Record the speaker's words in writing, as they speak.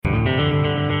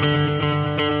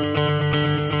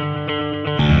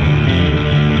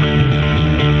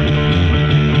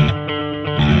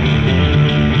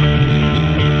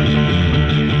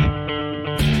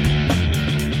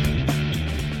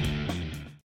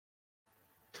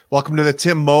Welcome to the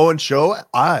Tim Moen Show.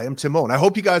 I am Tim Moen. I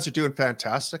hope you guys are doing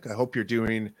fantastic. I hope you're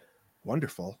doing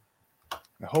wonderful.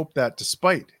 I hope that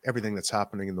despite everything that's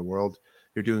happening in the world,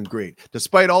 you're doing great.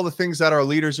 Despite all the things that our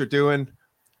leaders are doing,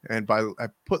 and I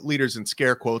put leaders in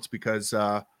scare quotes because,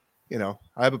 I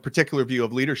have a particular view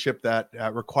of leadership that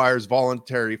requires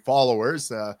voluntary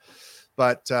followers.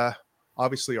 But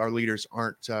obviously our leaders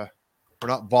aren't, we're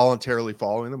not voluntarily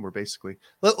following them. We're basically,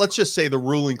 let's just say the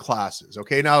ruling classes.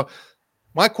 Okay. Now,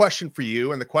 my question for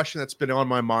you, and the question that's been on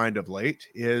my mind of late,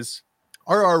 is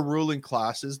are our ruling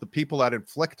classes, the people that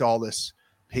inflict all this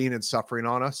pain and suffering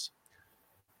on us,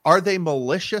 are they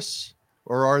malicious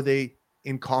or are they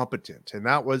incompetent? And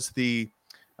that was the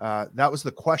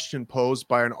question posed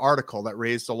by an article that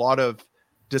raised a lot of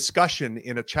discussion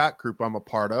in a chat group I'm a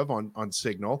part of on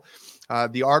Signal.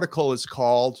 The article is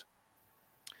called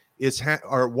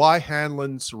Why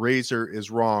Hanlon's Razor is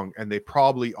Wrong, and They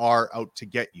Probably Are Out to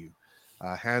Get You.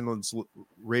 Hanlon's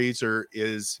razor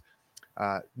is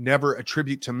never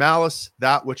attribute to malice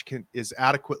that which is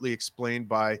adequately explained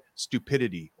by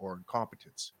stupidity or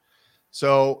incompetence.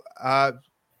 So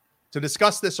to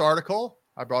discuss this article,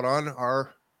 I brought on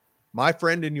my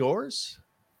friend and yours,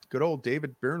 good old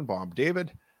David Birnbaum.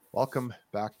 David, welcome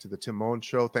back to the Tim Moen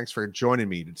Show. Thanks for joining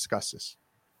me to discuss this.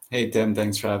 Hey, Tim.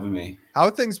 Thanks for having me. How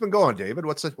have things been going, David?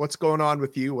 What's going on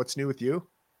with you? What's new with you?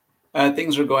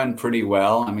 Things are going pretty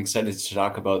well. I'm excited to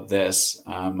talk about this.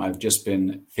 I've just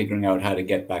been figuring out how to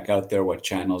get back out there, what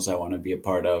channels I want to be a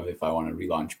part of, if I want to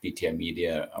relaunch BTI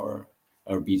Media or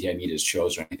BTI Media's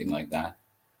shows or anything like that.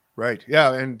 Right.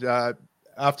 Yeah. And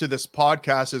after this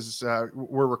podcast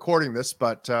we're recording this,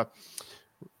 but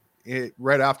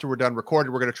right after we're done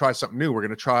recording, we're going to try something new. We're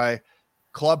going to try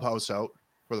Clubhouse out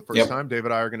for the first time. David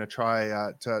and I are going to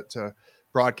try to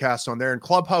broadcast on there. And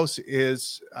Clubhouse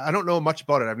I don't know much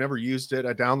about it. I've never used it.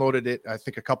 I downloaded it, I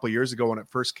think, a couple of years ago when it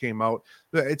first came out.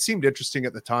 It seemed interesting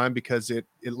at the time because it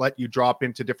let you drop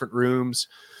into different rooms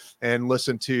and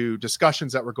listen to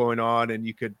discussions that were going on, and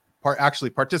you could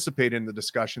actually participate in the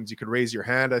discussions. You could raise your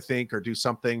hand, I think, or do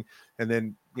something, and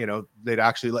then they'd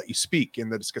actually let you speak in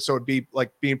the discussion. So it'd be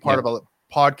like being part of a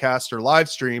podcast or live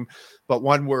stream, but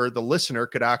one where the listener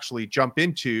could actually jump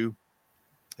into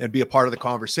and be a part of the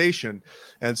conversation.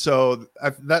 And so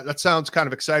that sounds kind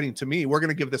of exciting to me. We're going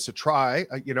to give this a try.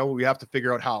 We have to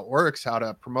figure out how it works, how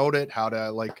to promote it, how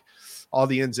to all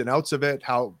the ins and outs of it,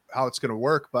 how it's going to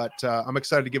work. But I'm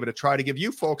excited to give it a try, to give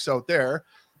you folks out there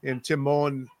in Tim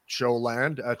Moen Show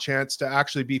land a chance to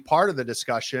actually be part of the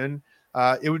discussion.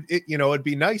 It'd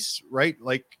be nice, right?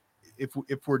 Like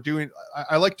if we're doing,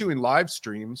 I like doing live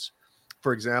streams,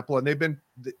 for example, and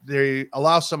they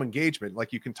allow some engagement.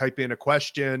 Like you can type in a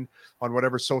question on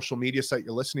whatever social media site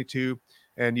you're listening to,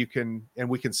 and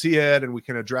we can see it and we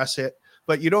can address it,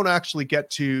 but you don't actually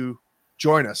get to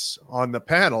join us on the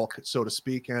panel, so to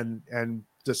speak, and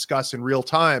discuss in real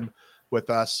time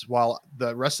with us while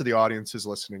the rest of the audience is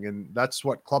listening. And that's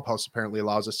what Clubhouse apparently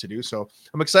allows us to do. So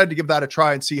I'm excited to give that a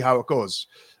try and see how it goes.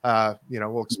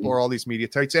 We'll explore all these media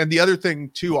types. And the other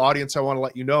thing too, audience, I want to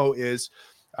let you know is,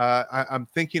 I'm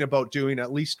thinking about doing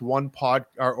at least one pod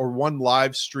or one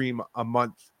live stream a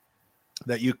month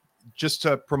that just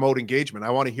to promote engagement. I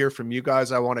want to hear from you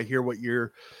guys. I want to hear what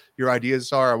your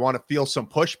ideas are. I want to feel some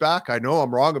pushback. I know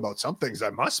I'm wrong about some things. I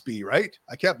must be, right?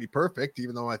 I can't be perfect,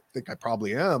 even though I think I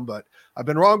probably am, but I've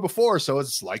been wrong before. So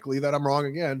it's likely that I'm wrong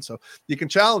again. So you can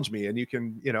challenge me and you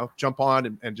can, jump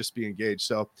on and just be engaged.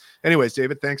 So anyways,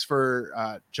 David, thanks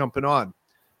for jumping on.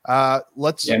 No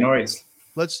worries.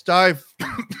 Let's dive.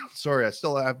 Sorry, I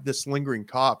still have this lingering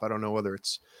cough. I don't know whether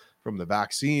it's from the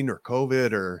vaccine or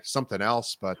COVID or something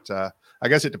else, but I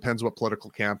guess it depends what political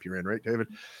camp you're in, right, David?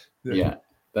 Yeah,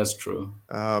 that's true.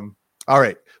 All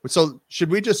right. So should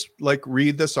we just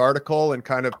read this article and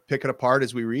kind of pick it apart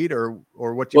as we read, or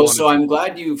what do you want? So I'm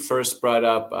glad you first brought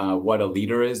up what a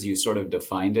leader is. You sort of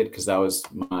defined it, because that was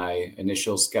my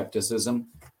initial skepticism.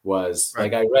 Was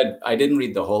right. I didn't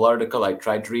read the whole article. I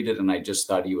tried to read it, and I just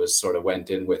thought he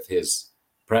went in with his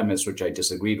premise, which I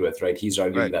disagreed with, right? He's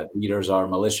arguing that leaders are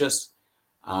malicious.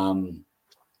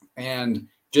 And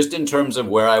just in terms of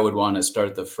where I would want to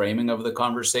start the framing of the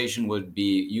conversation would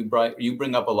be, you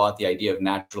bring up a lot the idea of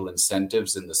natural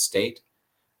incentives in the state,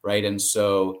 right? And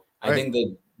so I think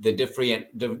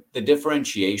the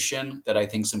differentiation that I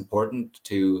think is important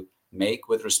to make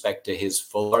with respect to his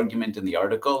full argument in the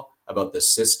article about the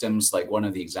systems, like one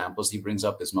of the examples he brings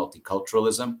up is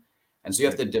multiculturalism. And so you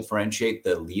have to differentiate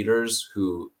the leaders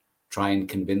who try and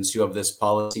convince you of this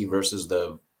policy versus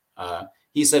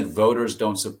he said voters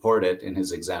don't support it in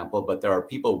his example, but there are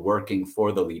people working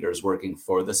for the leaders, working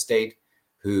for the state,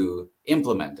 who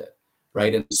implement it,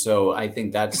 right? And so I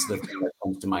think that's the thing that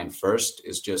comes to mind first,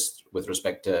 is just with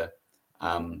respect to,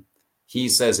 he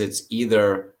says it's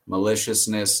either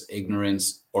maliciousness,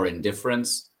 ignorance, or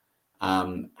indifference,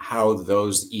 how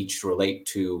those each relate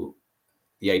to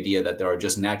the idea that there are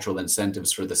just natural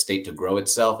incentives for the state to grow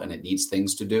itself and it needs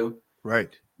things to do.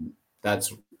 Right.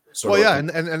 That's well, yeah,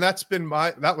 and that's been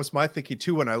that was my thinking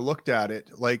too when I looked at it.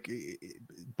 Like,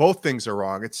 both things are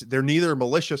wrong. They're neither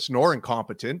malicious nor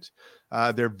incompetent.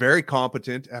 They're very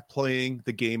competent at playing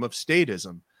the game of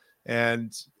statism,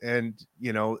 and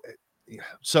you know,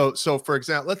 so for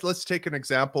example, let's take an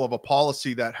example of a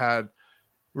policy that had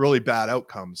really bad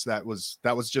outcomes. That was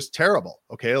just terrible.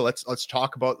 Okay, let's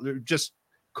talk about just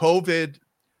COVID,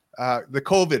 the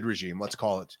COVID regime. Let's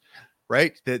call it.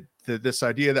 Right, that this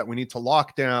idea that we need to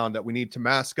lock down, that we need to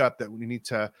mask up, that we need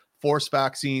to force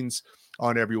vaccines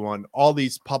on everyone, all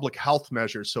these public health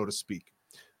measures, so to speak.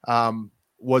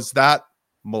 Was that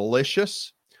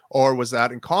malicious or was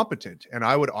that incompetent? And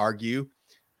I would argue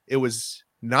it was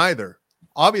neither.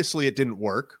 Obviously, it didn't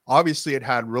work. Obviously, it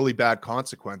had really bad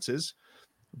consequences.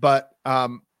 But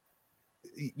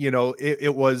you know,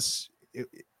 it was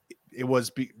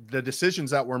the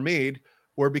decisions that were made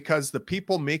were because the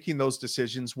people making those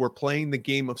decisions were playing the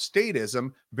game of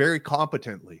statism very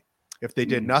competently. If they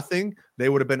did nothing, they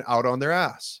would have been out on their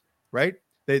ass, right?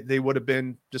 They would have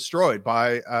been destroyed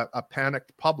by a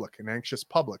panicked public, an anxious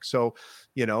public. So,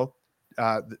 you know,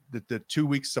 the 2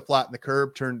 weeks to flatten the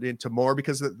curve turned into more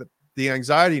because the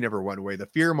anxiety never went away. The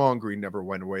fear mongering never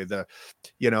went away.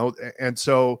 And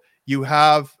so you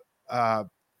have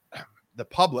the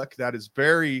public that is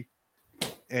very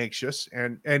anxious.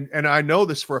 And I know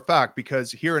this for a fact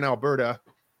because here in Alberta,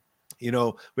 you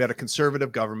know, we had a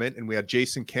conservative government and we had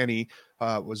Jason Kenney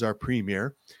was our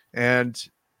premier. And,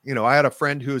 you know, I had a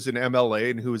friend who was an MLA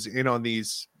and who was in on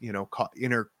these, you know,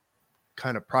 inner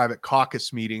kind of private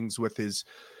caucus meetings with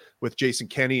Jason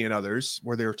Kenney and others,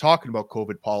 where they were talking about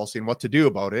COVID policy and what to do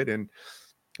about it. And,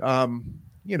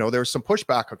 you know, there was some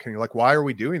pushback on Kenney, like, why are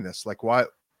we doing this? Like, why?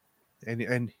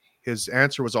 And his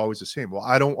answer was always the same. Well,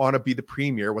 I don't want to be the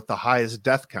premier with the highest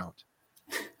death count.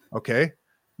 Okay.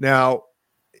 Now,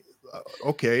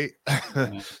 okay.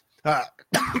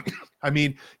 I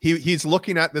mean, he's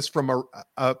looking at this from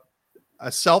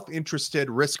a self-interested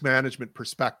risk management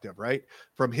perspective, right?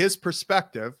 From his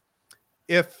perspective,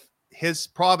 if his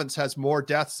province has more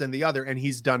deaths than the other and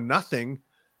he's done nothing,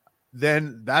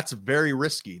 then that's very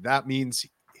risky. That means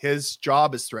his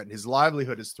job is threatened, his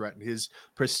livelihood is threatened, his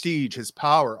prestige, his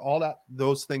power, all that,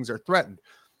 those things are threatened.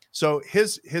 So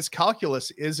his calculus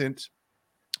isn't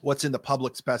what's in the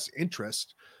public's best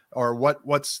interest or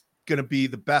what's going to be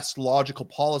the best logical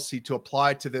policy to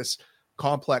apply to this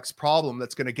complex problem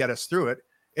that's going to get us through it.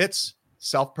 It's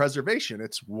self-preservation.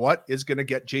 It's what is going to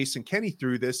get Jason Kenney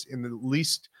through this in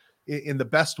the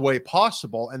best way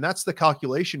possible. And that's the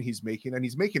calculation he's making. And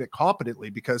he's making it competently,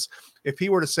 because if he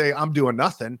were to say, I'm doing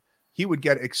nothing, he would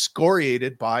get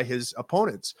excoriated by his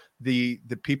opponents. The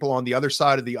people on the other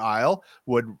side of the aisle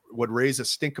would raise a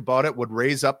stink about it, would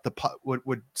raise up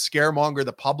would scaremonger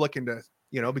the public into,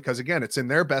 you know, because again, it's in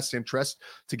their best interest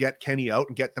to get Kenney out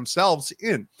and get themselves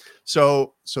in.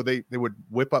 So they would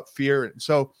whip up fear.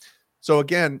 So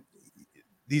again,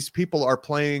 these people are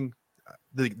playing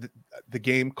the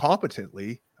game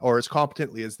competently, or as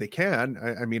competently as they can.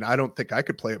 I mean, I don't think I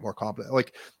could play it more competent.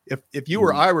 Like if you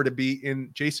or I were to be in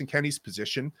Jason Kenney's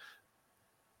position,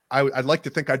 I'd like to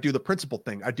think I'd do the principal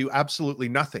thing. I'd do absolutely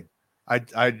nothing.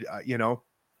 I'd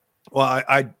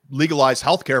legalize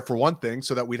healthcare for one thing,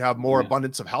 so that we'd have more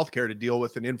abundance of healthcare to deal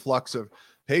with an influx of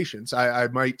patients. I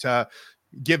might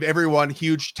give everyone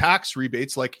huge tax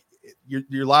rebates, like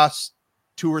your last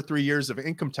 2 or 3 years of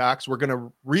income tax, we're going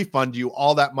to refund you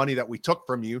all that money that we took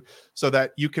from you, so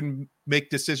that you can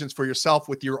make decisions for yourself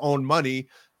with your own money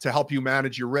to help you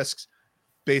manage your risks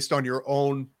based on your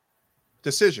own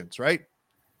decisions, right?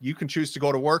 You can choose to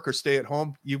go to work or stay at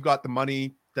home. You've got the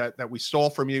money that we stole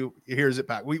from you. Here's it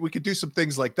back. We could do some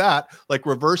things like that, like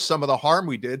reverse some of the harm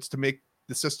we did to make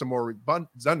the system more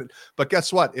redundant. But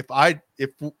guess what? If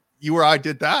you or I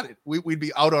did that, we'd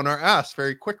be out on our ass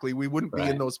very quickly. We wouldn't be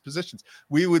in those positions.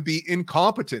 We would be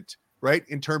incompetent, right?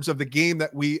 In terms of the game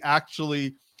that we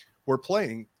actually were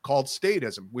playing, called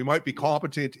statism. We might be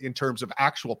competent in terms of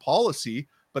actual policy,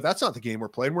 but that's not the game we're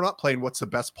playing. We're not playing what's the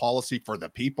best policy for the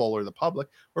people or the public.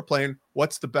 We're playing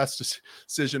what's the best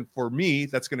decision for me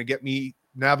that's going to get me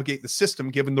navigate the system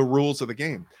given the rules of the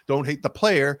game. Don't hate the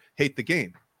player, hate the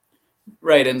game.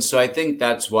 Right. And so I think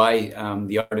that's why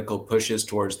the article pushes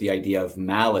towards the idea of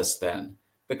malice then,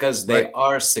 because they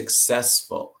are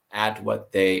successful at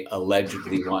what they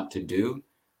allegedly want to do,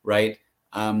 right?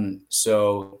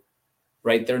 So,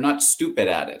 right, they're not stupid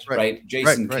at it, right?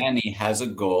 Jason Right. Kenney has a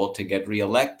goal to get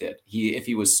reelected. If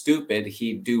he was stupid,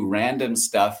 he'd do random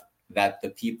stuff that the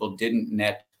people didn't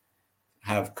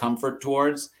have comfort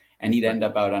towards, and he'd end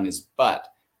up out on his butt,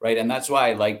 right? And that's why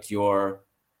I liked you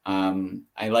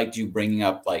bringing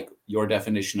up like your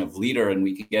definition of leader, and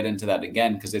we could get into that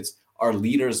again, because it's, are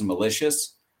leaders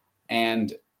malicious?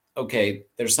 And okay,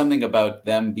 there's something about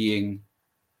them being,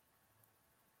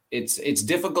 it's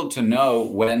difficult to know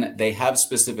when they have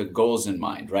specific goals in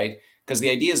mind, right? Because the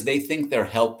idea is they think they're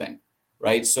helping,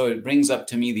 right? So it brings up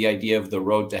to me the idea of the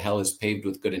road to hell is paved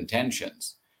with good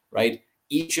intentions, right?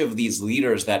 Each of these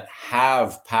leaders that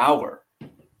have power,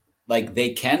 like they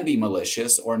can be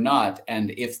malicious or not.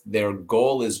 And if their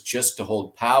goal is just to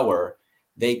hold power,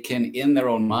 they can, in their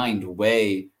own mind,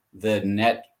 weigh the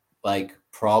net like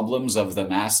problems of the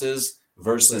masses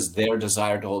versus their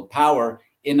desire to hold power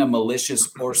in a malicious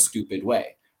or stupid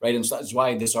way, right? And so that's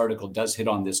why this article does hit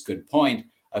on this good point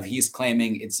of, he's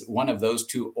claiming it's one of those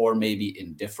two, or maybe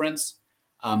indifference.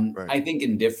 I think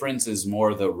indifference is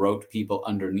more the rote people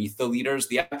underneath the leaders.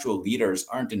 The actual leaders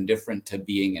aren't indifferent to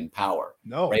being in power.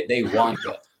 No, right? They want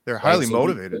it. They're highly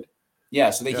motivated.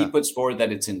 He puts forward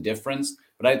that it's indifference,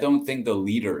 but I don't think the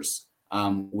leaders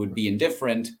would be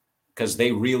indifferent because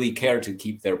they really care to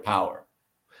keep their power.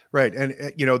 Right. And,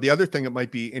 the other thing that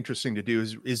might be interesting to do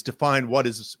is define what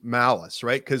is malice,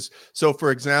 right? Because, so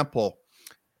for example,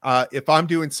 if I'm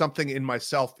doing something in my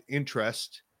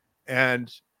self-interest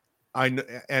and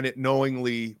it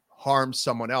knowingly harms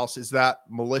someone else, is that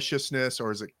maliciousness,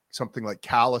 or is it something like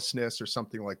callousness or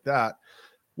something like that?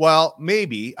 Well,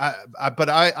 maybe, but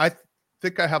I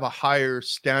think I have a higher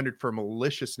standard for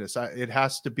maliciousness. It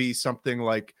has to be something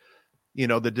like,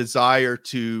 the desire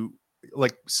to,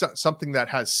 like something that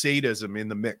has sadism in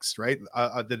the mix, right?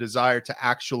 The desire to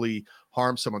actually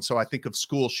harm someone. So I think of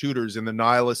school shooters in the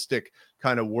nihilistic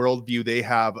kind of worldview they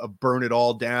have of burn it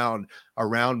all down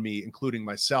around me, including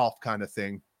myself, kind of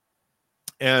thing.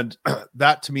 And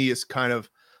that to me is kind of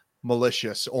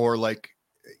malicious, or like,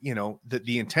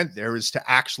 the intent there is to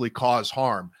actually cause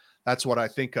harm. That's what I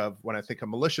think of when I think of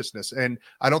maliciousness. And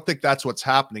I don't think that's what's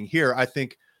happening here. I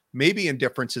think maybe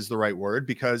indifference is the right word,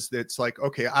 because it's like,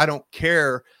 okay, I don't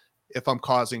care if I'm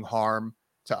causing harm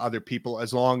to other people,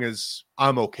 as long as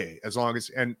I'm okay, as long as,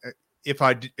 and if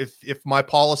my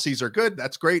policies are good,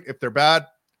 that's great. If they're bad,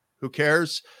 who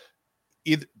cares?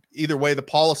 Either way, the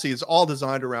policy is all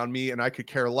designed around me and I could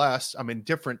care less. I'm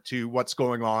indifferent to what's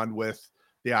going on with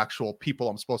the actual people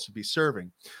I'm supposed to be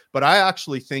serving. But I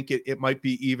actually think it might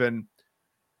be even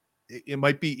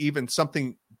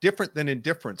something different than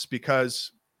indifference,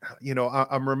 because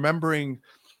I'm remembering,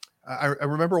 I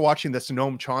remember watching this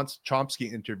Noam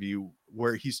Chomsky interview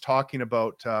where he's talking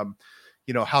about,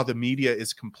 how the media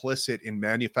is complicit in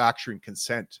manufacturing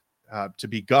consent to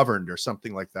be governed or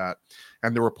something like that.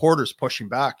 And the reporter's pushing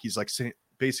back. He's like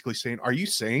basically saying, are you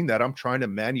saying that I'm trying to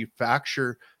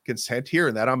manufacture consent here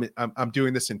and that I'm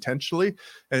doing this intentionally?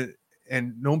 And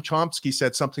Noam Chomsky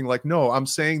said something like, no, I'm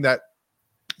saying that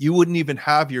you wouldn't even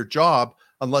have your job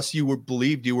unless you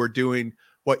believed you were doing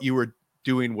what you were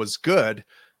doing was good.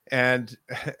 And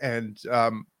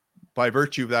by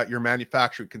virtue of that, you're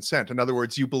manufacturing consent. In other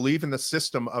words, you believe in the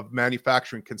system of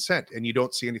manufacturing consent and you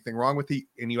don't see anything wrong with it.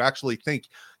 And you actually think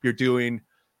you're doing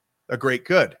a great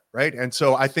good. Right. And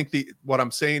so I think what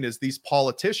I'm saying is these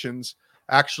politicians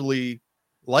actually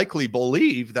likely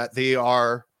believe that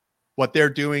what they're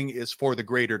doing is for the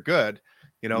greater good.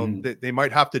 They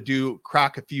might have to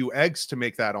crack a few eggs to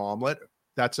make that omelet.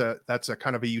 That's a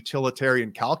kind of a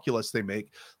utilitarian calculus they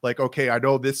make. Like, okay, I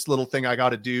know this little thing I got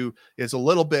to do is a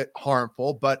little bit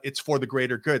harmful, but it's for the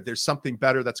greater good. There's something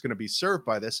better that's going to be served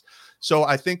by this. So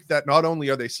I think that not only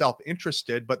are they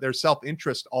self-interested, but their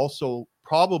self-interest also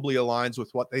probably aligns with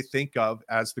what they think of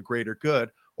as the greater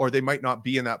good, or they might not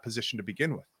be in that position to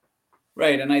begin with.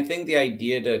 Right. And I think the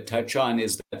idea to touch on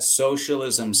is that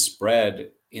socialism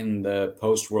spread in the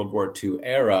post-World War II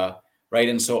era, right?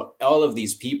 And so all of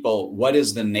these people, what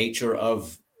is the nature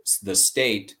of the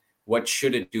state? What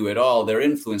should it do at all? They're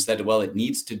influenced that, well, it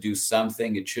needs to do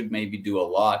something. It should maybe do a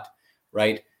lot,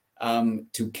 right?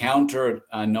 To counter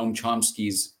Noam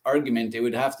Chomsky's argument, it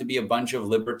would have to be a bunch of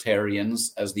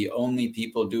libertarians as the only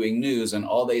people doing news. And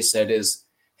all they said is,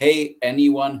 hey,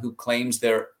 anyone who claims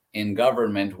they're in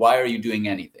government, why are you doing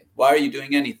anything? Why are you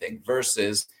doing anything?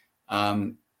 Versus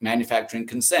manufacturing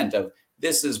consent of,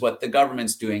 this is what the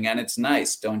government's doing and it's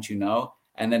nice, don't you know?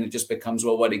 And then it just becomes,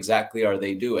 well, what exactly are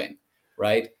they doing?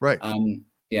 Right. Right.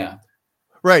 Yeah.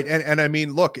 Right. And I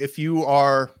mean, look, if you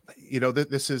are,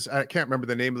 this is, I can't remember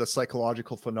the name of the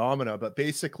psychological phenomena, but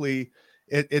basically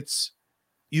it's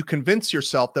you convince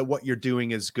yourself that what you're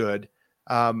doing is good,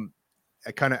 kind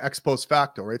of ex post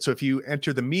facto, right? So if you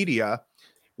enter the media,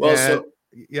 Well, and so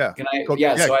yeah, can I?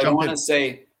 Yeah, yeah, so I don't jump want in. to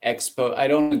say expo. I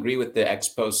don't agree with the ex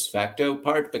post facto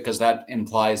part, because that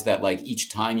implies that like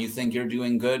each time you think you're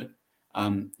doing good,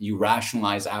 you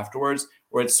rationalize afterwards.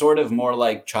 Where it's sort of more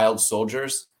like child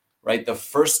soldiers, right? The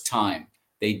first time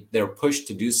they're pushed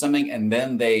to do something, and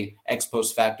then they ex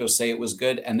post facto say it was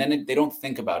good, and then they don't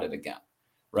think about it again,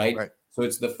 right? Right, So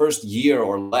it's the first year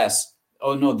or less.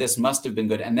 Oh no, this must have been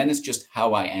good, and then it's just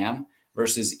how I am,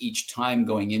 versus each time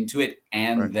going into it right,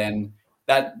 and then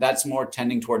that's more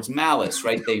tending towards malice,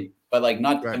 right? But like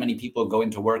not that right, many people go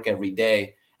into work every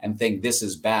day and think this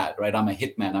is bad, right? I'm a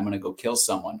hitman, I'm going to go kill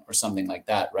someone or something like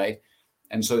that, right?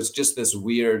 And so it's just this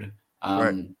weird,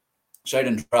 right. sorry to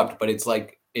interrupt, but it's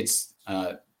like it's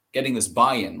getting this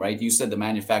buy-in, right? You said the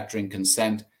manufacturing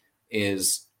consent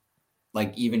is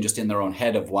like even just in their own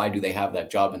head of why do they have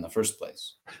that job in the first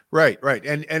place? Right, right.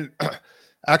 And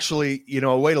actually,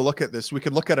 a way to look at this, we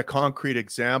could look at a concrete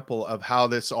example of how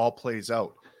this all plays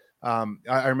out.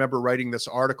 I remember writing this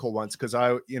article once because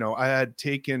I had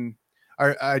taken,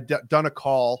 I'd done a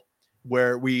call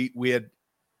where we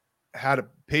had a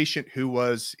patient who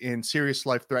was in serious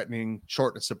life-threatening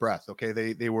shortness of breath. Okay,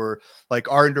 they were like,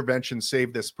 our intervention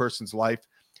saved this person's life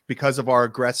because of our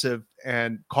aggressive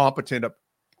and competent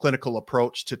clinical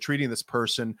approach to treating this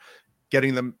person,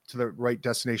 getting them to the right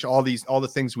destination. All the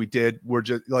things we did were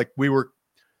just like, we were,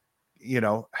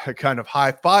 kind of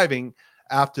high-fiving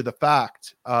after the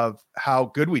fact of how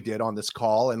good we did on this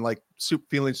call, and like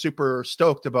feeling super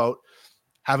stoked about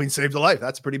having saved a life.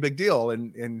 That's a pretty big deal.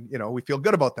 And we feel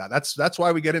good about that. That's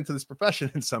why we get into this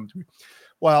profession in some degree.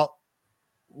 Well,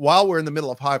 while we're in the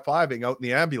middle of high-fiving out in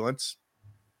the ambulance,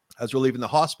 as we're leaving the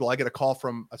hospital, I get a call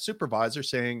from a supervisor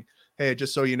saying, "Hey,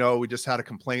 just so you know, we just had a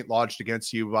complaint lodged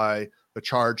against you by the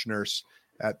charge nurse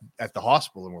at the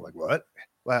hospital." And we're like, "What?"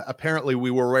 Well, apparently we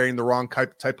were wearing the wrong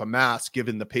type of mask,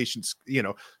 given the patient's,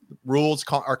 rules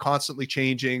are constantly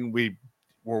changing. We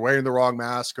were wearing the wrong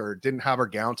mask or didn't have our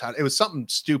gown tied. It was something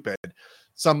stupid,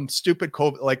 some stupid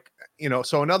COVID, like,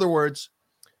 so in other words,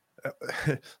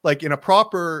 like in a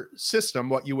proper system,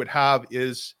 what you would have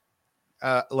is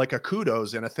like a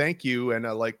kudos and a thank you and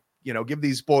give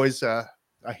these boys a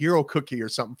hero cookie or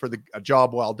something for a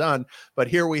job well done. But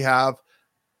here we have,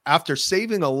 after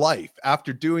saving a life,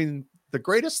 after doing the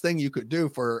greatest thing you could do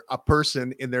for a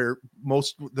person in the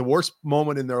worst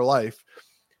moment in their life,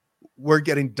 we're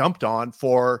getting dumped on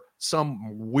for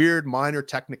some weird minor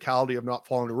technicality of not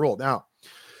following the rule. Now,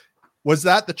 was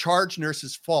that the charge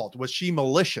nurse's fault? Was she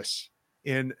malicious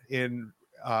in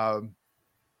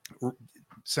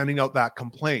sending out that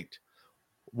complaint?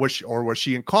 Was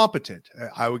she incompetent?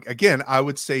 I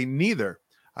would say neither.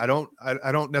 I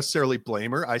don't necessarily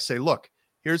blame her. I say, look,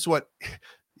 here's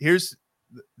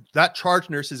that charge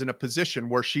nurse is in a position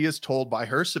where she is told by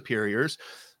her superiors,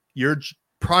 your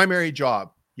primary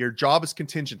job, your job is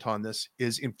contingent on this,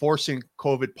 is enforcing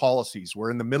COVID policies.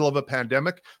 We're in the middle of a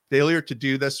pandemic. Failure to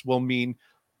do this will mean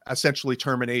essentially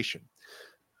termination.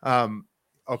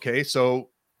 Okay, so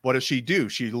what does she do?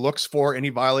 She looks for any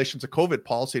violations of COVID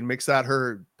policy and makes that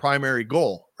her primary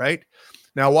goal, right?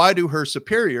 Now, why do her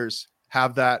superiors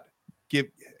have that?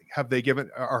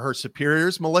 Are her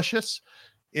superiors malicious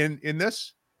in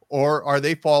this, or are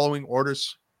they following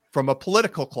orders from a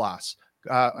political class?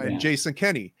 And Jason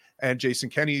Kenney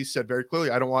said very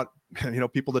clearly, I don't want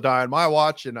people to die on my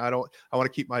watch, and I want to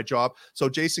keep my job. So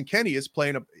Jason Kenney is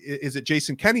is it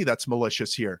Jason Kenney that's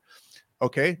malicious here?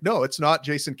 Okay, no, it's not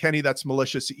Jason Kenney that's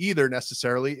malicious either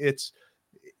necessarily.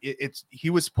 He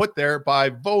was put there by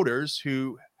voters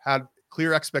who had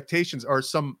clear expectations, or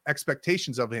some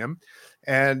expectations of him,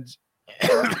 and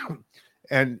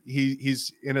and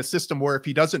he's in a system where if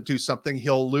he doesn't do something,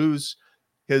 he'll lose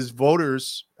his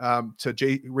voters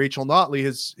to Rachel Notley,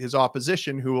 his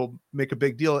opposition, who will make a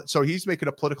big deal. So he's making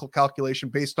a political calculation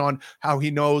based on how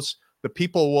he knows the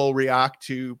people will react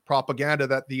to propaganda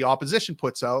that the opposition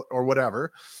puts out or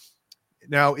whatever.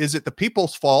 Now, is it the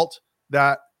people's fault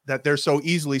that they're so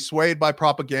easily swayed by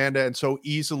propaganda and so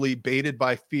easily baited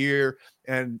by fear,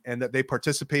 and that they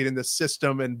participate in this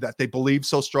system, and that they believe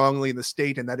so strongly in the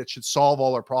state and that it should solve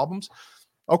all our problems?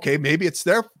 Okay, maybe it's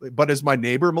there, but is my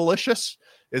neighbor malicious?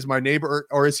 Is my neighbor,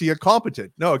 or is he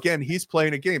incompetent? No, again, he's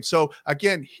playing a game. So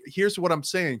again, here's what I'm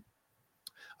saying.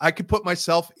 I could put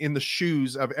myself in the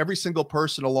shoes of every single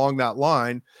person along that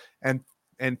line and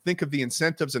think of the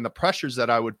incentives and the pressures that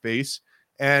I would face.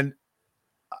 And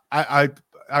I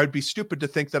would be stupid to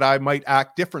think that I might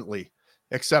act differently.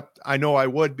 except I know I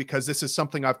would, because this is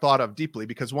something I've thought of deeply.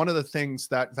 Because one of the things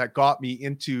that got me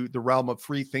into the realm of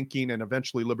free thinking and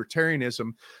eventually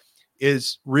libertarianism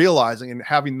is realizing and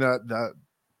having the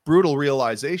brutal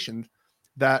realization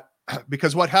that,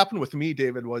 because what happened with me,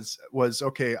 David, was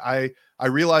okay, I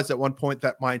realized at one point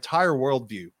that my entire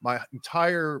worldview, my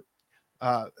entire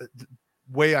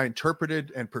way I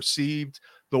interpreted and perceived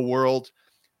the world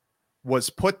was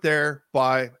put there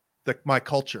by my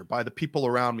culture, by the people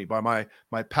around me, by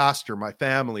my pastor, my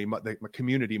family, my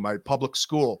community, my public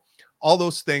school, all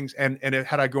those things. And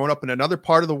had I grown up in another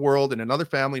part of the world, in another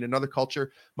family, in another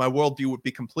culture, my worldview would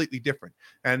be completely different.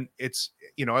 And it's,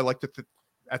 I like to,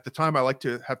 at the time, I like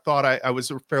to have thought I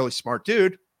was a fairly smart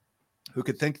dude who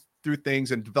could think through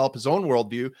things and develop his own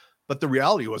worldview. But the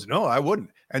reality was, no, I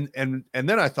wouldn't. And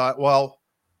then I thought, well,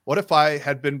 what if I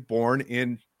had been born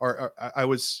in, or I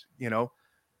was,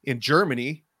 in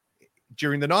Germany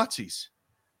during the Nazis?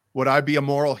 Would I be a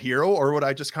moral hero, or would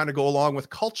I just kind of go along with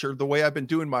culture the way I've been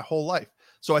doing my whole life?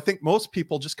 So I think most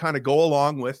people just kind of go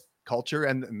along with culture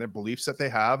and the beliefs that they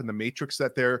have and the matrix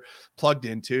that they're plugged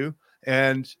into.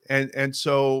 And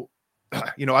so,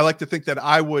 I like to think that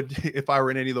I would, if I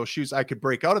were in any of those shoes, I could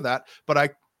break out of that.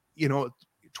 But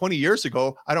 20 years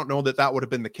ago, I don't know that would have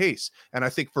been the case. And I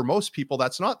think for most people,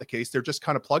 that's not the case. They're just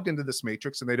kind of plugged into this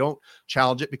matrix and they don't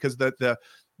challenge it, because the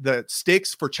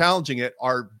stakes for challenging it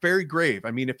are very grave.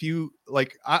 I mean, if you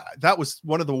that was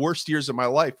one of the worst years of my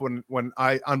life when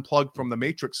I unplugged from the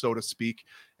matrix, so to speak,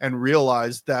 and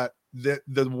realized that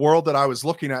the world that I was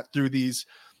looking at through these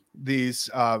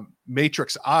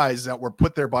matrix eyes that were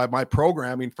put there by my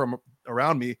programming from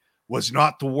around me was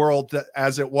not the world that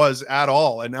as it was at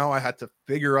all. And now I had to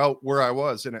figure out where I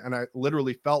was. And I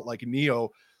literally felt like Neo,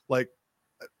 like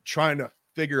trying to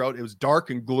figure out, it was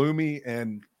dark and gloomy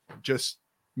and just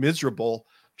miserable,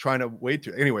 trying to wade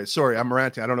through. Anyway, sorry, I'm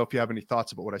ranting. I don't know if you have any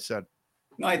thoughts about what I said.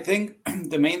 No, I think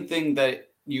the main thing that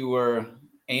you were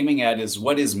aiming at is,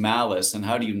 what is malice and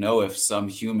how do you know if some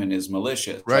human is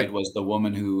malicious? Right. Was the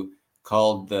woman who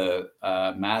called the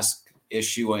mask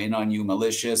issue in on you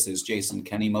malicious? Is Jason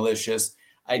Kenney malicious?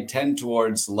 I tend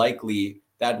towards likely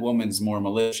that woman's more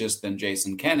malicious than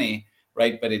Jason Kenney,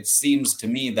 right? But it seems to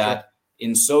me that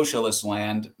in socialist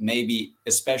land, maybe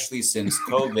especially since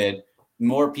COVID,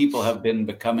 more people have been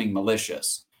becoming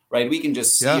malicious, right? We can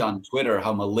just see on Twitter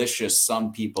how malicious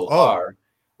some people are,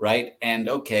 right? And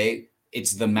okay,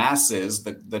 it's the masses.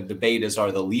 The debate is,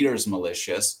 are the leaders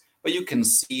malicious? But you can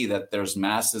see that there's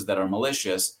masses that are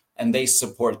malicious and they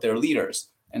support their leaders.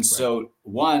 And so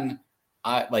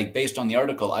based on the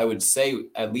article, I would say,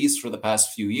 at least for the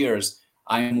past few years,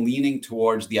 I'm leaning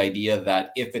towards the idea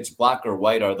that if it's black or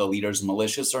white, are the leaders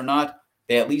malicious or not,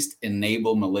 they at least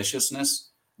enable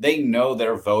maliciousness. They know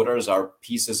their voters are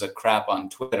pieces of crap on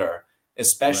Twitter,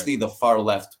 especially the far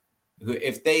left, who,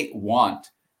 if they want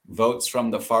votes from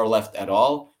the far left at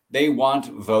all, they want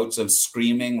votes of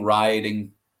screaming,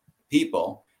 rioting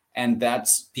people. And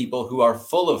that's people who are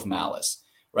full of malice,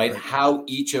 right? How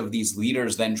each of these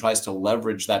leaders then tries to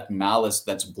leverage that malice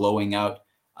that's blowing out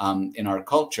in our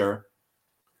culture,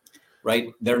 right?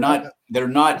 They're not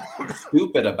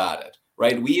stupid about it,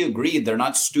 right? We agreed they're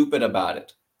not stupid about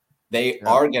it. They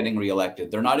are getting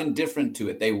reelected. They're not indifferent to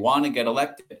it. They want to get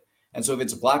elected. And so if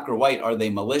it's black or white, are they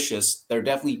malicious? They're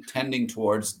definitely tending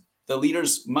towards the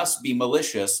leaders must be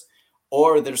malicious,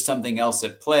 or there's something else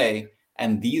at play.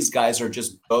 And these guys are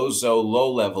just bozo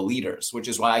low-level leaders, which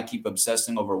is why I keep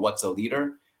obsessing over what's a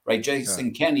leader, right?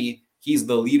 Jason Kenney, he's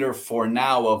the leader for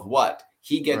now of what?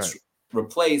 He gets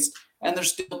replaced, and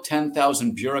there's still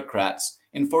 10,000 bureaucrats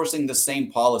enforcing the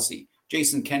same policy.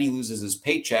 Jason Kenney loses his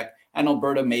paycheck, and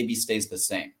Alberta maybe stays the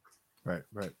same. Right.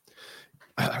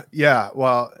 Yeah.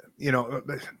 Well,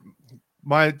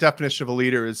 my definition of a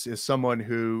leader is someone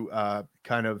who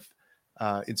kind of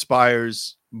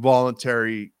inspires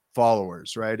voluntary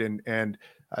followers, right? And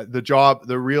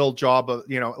the real job of,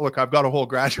 look, I've got a whole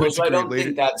graduate degree. I don't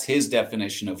think that's his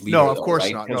definition of leader. No, of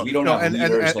course not. Because we don't have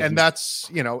leaders. And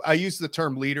that's, I use the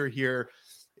term leader here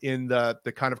in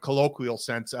the kind of colloquial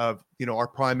sense of, our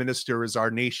prime minister is our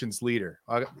nation's leader.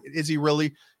 Is he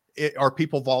really? Are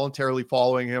people voluntarily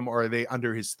following him, or are they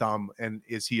under his thumb? And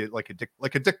is he like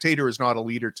a dictator? Is not a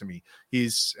leader to me.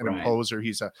 He's an imposer.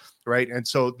 He's right. And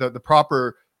so the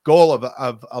proper goal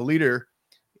of a leader,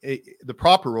 the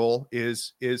proper role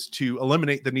is to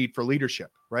eliminate the need for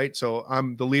leadership. Right. So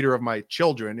I'm the leader of my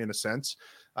children in a sense.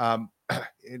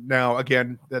 Now,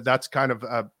 again, that's kind of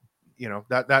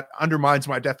that undermines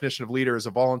my definition of leader as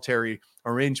a voluntary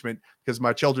arrangement, because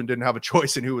my children didn't have a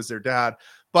choice in who was their dad.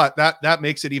 But that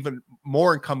makes it even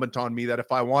more incumbent on me that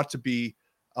if I want to be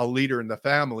a leader in the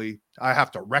family, I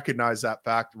have to recognize that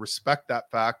fact, respect that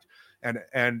fact,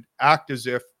 and act as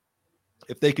if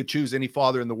they could choose any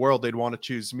father in the world, they'd want to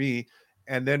choose me.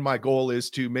 And then my goal is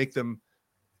to make them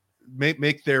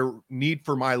make their need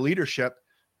for my leadership,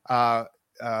 uh,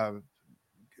 uh,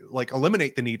 like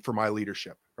eliminate the need for my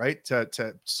leadership, right?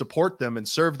 To support them and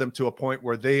serve them to a point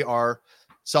where they are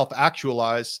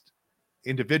self-actualized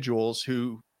individuals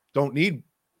who don't need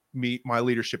my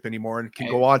leadership anymore and can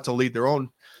go on to lead their own.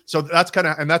 So that's kind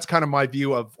of my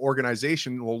view of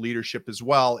organizational leadership as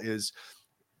well, is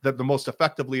that the most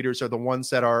effective leaders are the ones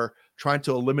that are trying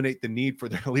to eliminate the need for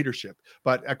their leadership.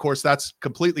 But of course, that's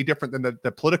completely different than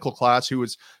the political class, who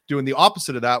is doing the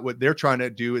opposite of that. What they're trying to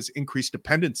do is increase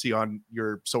dependency on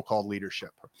your so-called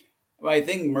leadership. Well, I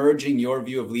think merging your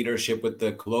view of leadership with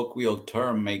the colloquial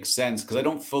term makes sense, because I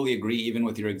don't fully agree even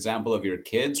with your example of your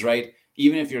kids, right?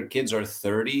 Even if your kids are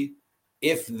 30,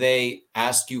 if they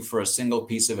ask you for a single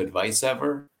piece of advice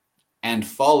ever and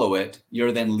follow it,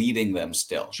 you're then leading them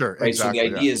still. Sure, right? exactly. So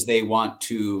the idea is they want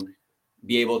to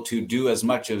be able to do as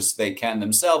much as they can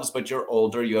themselves, but you're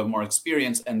older, you have more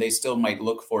experience, and they still might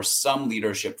look for some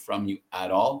leadership from you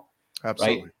at all.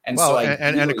 Absolutely. Right. And well, so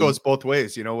and it goes both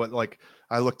ways, what, like,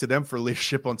 I look to them for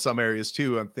leadership on some areas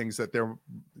too, and things that they're,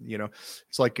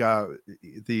 it's like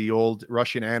the old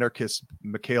Russian anarchist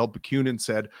Mikhail Bakunin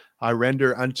said, I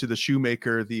render unto the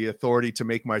shoemaker the authority to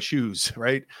make my shoes.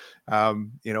 Right.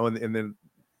 In the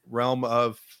realm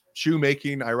of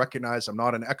shoemaking, I recognize I'm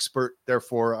not an expert.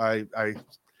 Therefore, I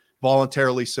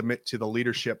voluntarily submit to the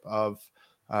leadership of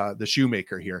the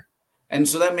shoemaker here. And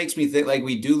so that makes me think, like,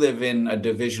 we do live in a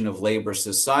division of labor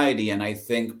society. And I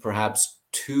think perhaps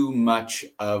too much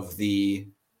of the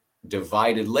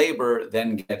divided labor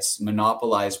then gets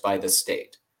monopolized by the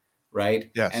state, right?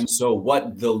 Yes. And so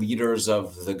what the leaders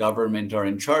of the government are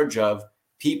in charge of,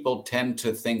 people tend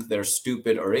to think they're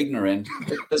stupid or ignorant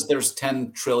because there's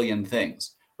 10 trillion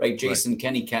things, right? Jason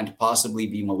Kenney can't possibly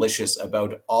be malicious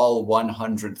about all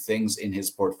 100 things in his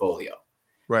portfolio.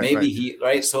 Maybe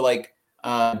right? So like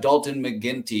Dalton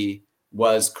McGuinty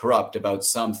was corrupt about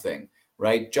something,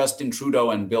 right? Justin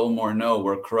Trudeau and Bill Morneau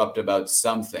were corrupt about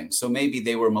something. So maybe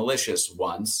they were malicious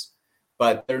once,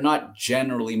 but they're not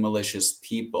generally malicious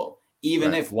people.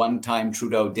 Even if one time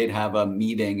Trudeau did have a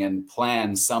meeting and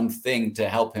plan something to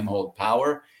help him hold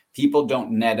power, people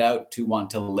don't net out to want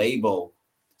to label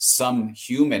some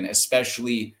human,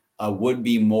 especially a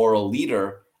would-be moral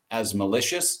leader, as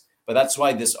malicious. But that's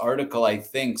why this article, I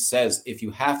think, says if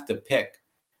you have to pick,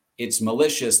 it's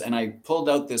malicious. And I pulled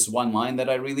out this one line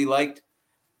that I really liked.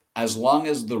 As long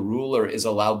as the ruler is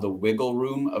allowed the wiggle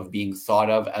room of being thought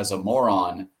of as a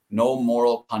moron, no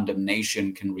moral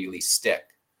condemnation can really stick.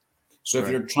 So if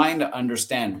you're trying to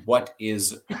understand what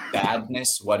is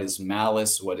badness, what is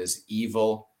malice, what is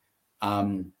evil,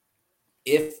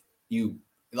 if you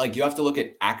have to look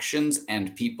at actions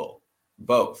and people,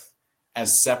 both,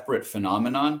 as separate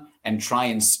phenomenon, and try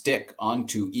and stick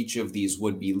onto each of these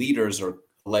would-be leaders or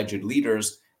alleged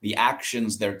leaders, the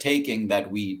actions they're taking that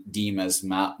we deem as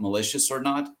malicious or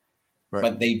not.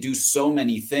 But they do so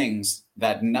many things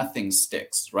that nothing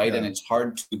sticks, right? And it's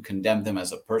hard to condemn them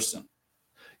as a person.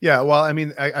 Yeah, well, I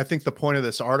mean, I think the point of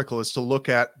this article is to look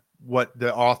at what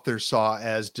the author saw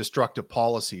as destructive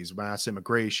policies, mass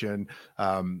immigration,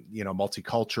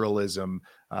 multiculturalism,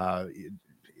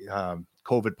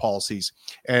 COVID policies,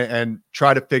 and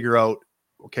try to figure out,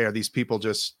 okay, are these people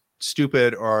just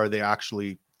stupid, or are they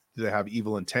actually, do they have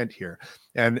evil intent here?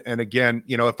 And again,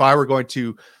 if I were going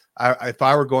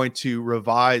to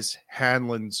revise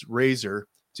Hanlon's razor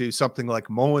to something like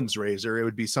Moen's razor, it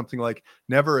would be something like,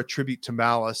 never attribute to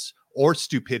malice or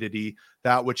stupidity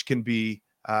that which can be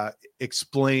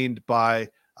explained by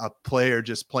a player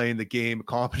just playing the game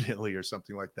competently, or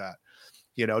something like that.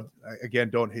 Again,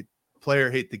 don't hate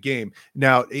the game.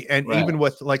 Now, and even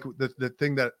with like the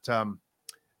thing that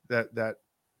that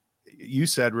you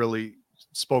said really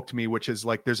spoke to me, which is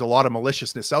like, there's a lot of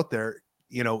maliciousness out there.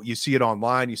 You see it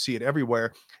online, you see it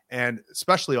everywhere, and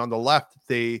especially on the left,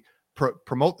 they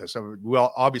promote this. I mean,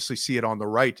 we'll obviously see it on the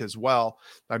right as well.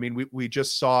 I mean, we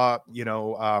just saw,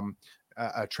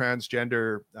 a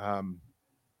transgender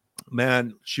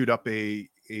man shoot up a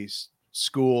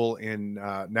school in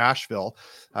Nashville,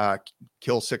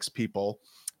 kill 6 people.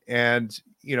 And,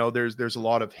 there's a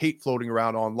lot of hate floating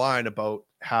around online about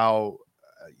how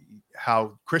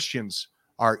Christians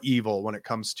are evil when it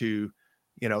comes to,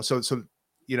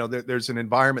 there's an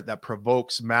environment that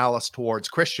provokes malice towards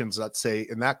Christians, let's say,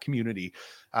 in that community.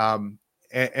 And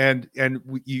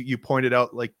you pointed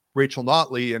out, like, Rachel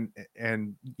Notley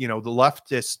and the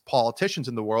leftist politicians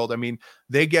in the world, I mean,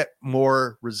 they get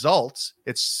more results.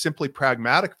 It's simply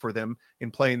pragmatic for them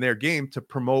in playing their game to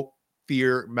promote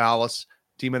fear, malice,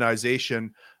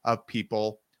 demonization of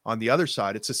people on the other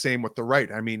side. It's the same with the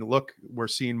right. I mean, look, we're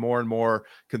seeing more and more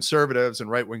conservatives and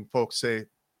right-wing folks say,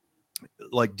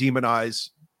 like, demonize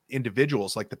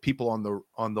individuals, like the people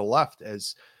on the left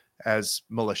as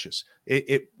malicious.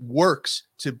 It works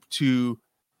to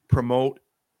promote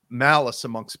malice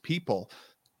amongst people.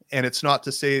 And it's not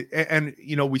to say, and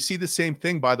we see the same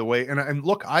thing, by the way. And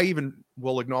look, I even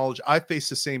will acknowledge I face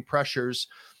the same pressures,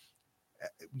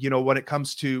 when it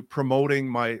comes to promoting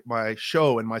my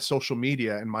show and my social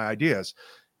media and my ideas.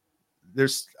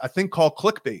 There's a thing called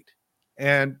clickbait.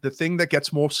 And the thing that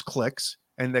gets most clicks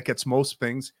and that gets most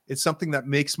things is something that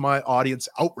makes my audience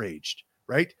outraged,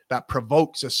 right? That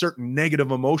provokes a certain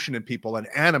negative emotion in people, and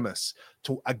animus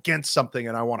against something.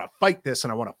 And I want to fight this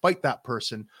and I want to fight that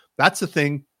person. That's the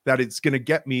thing that is going to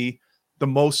get me the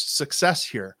most success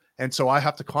here. And so I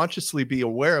have to consciously be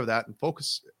aware of that and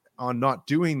focus on not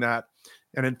doing that.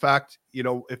 And in fact,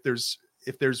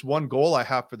 if there's one goal I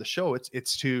have for the show,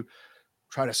 it's to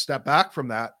try to step back from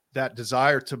that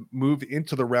desire to move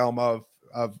into the realm of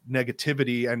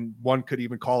negativity, and one could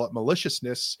even call it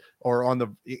maliciousness, or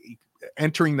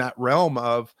entering that realm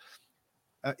of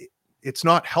it's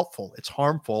not helpful, it's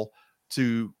harmful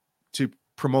to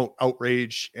promote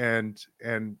outrage and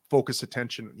focus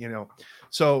attention,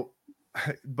 so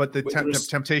but the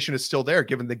temptation is still there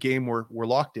given the game we're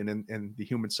locked in the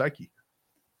human psyche.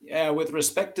 Yeah, with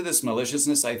respect to this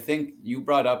maliciousness, I think you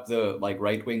brought up the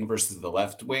right wing versus the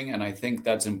left wing, and I think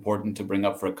that's important to bring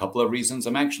up for a couple of reasons.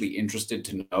 I'm actually interested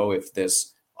to know if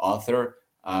this author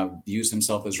views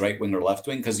himself as right wing or left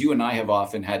wing, because you and I have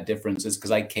often had differences,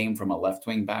 because I came from a left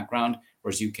wing background,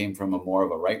 whereas you came from a more of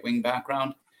a right wing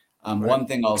background. Right. One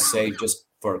thing I'll say, just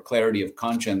for clarity of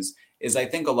conscience, is I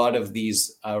think a lot of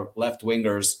these left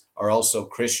wingers are also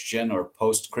Christian or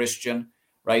post-Christian.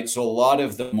 Right. So a lot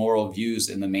of the moral views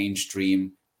in the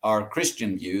mainstream are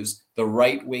Christian views. The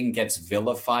right wing gets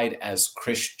vilified as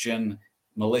Christian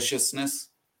maliciousness.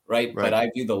 Right. But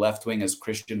I view the left wing as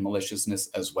Christian maliciousness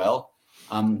as well.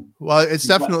 Well, it's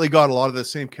definitely got a lot of the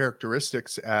same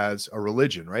characteristics as a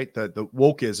religion. Right. The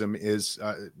wokeism is,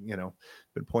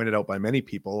 been pointed out by many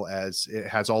people as it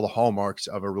has all the hallmarks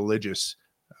of a religious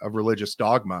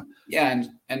dogma. Yeah.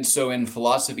 And so in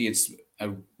philosophy, it's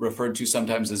referred to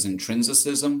sometimes as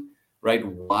intrinsicism, right?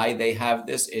 Why they have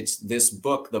this? It's this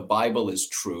book, the Bible, is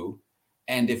true.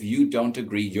 And if you don't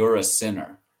agree, you're a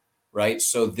sinner, right?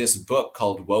 So this book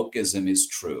called wokeism is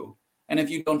true. And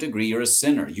if you don't agree, you're a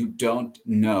sinner. You don't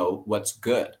know what's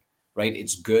good, right?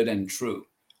 It's good and true,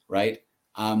 right?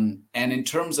 And in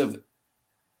terms of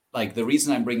the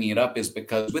reason I'm bringing it up is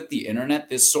because with the internet,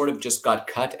 this sort of just got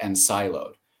cut and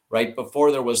siloed, right?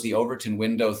 Before there was the Overton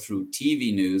window through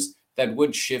TV news that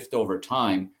would shift over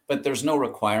time, but there's no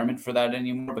requirement for that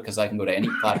anymore, because I can go to any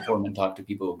platform and talk to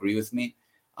people who agree with me,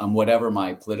 whatever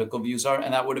my political views are.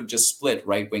 And that would have just split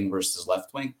right wing versus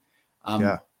left wing.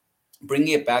 Bringing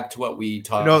it back to what we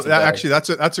talked about. Actually,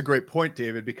 that's a great point,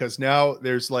 David, because now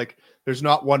there's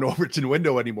not one Overton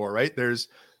window anymore, right? There's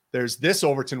this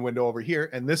Overton window over here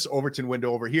and this Overton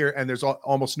window over here, and there's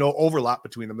almost no overlap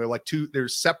between them. They're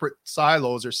there's separate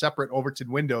silos or separate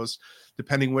Overton windows,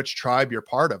 depending which tribe you're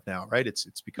part of now, right? It's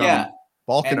become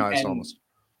balkanized almost.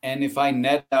 And if I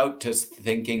net out to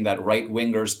thinking that right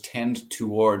wingers tend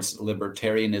towards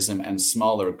libertarianism and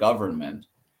smaller government,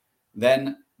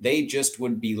 then they just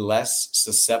would be less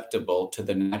susceptible to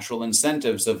the natural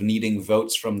incentives of needing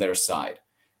votes from their side,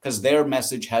 because their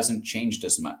message hasn't changed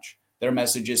as much. Their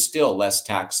message is still less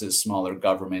taxes, smaller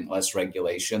government, less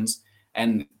regulations.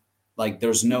 And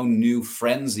there's no new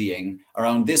frenzying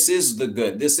around this is the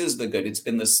good. This is the good. It's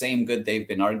been the same good they've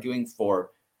been arguing for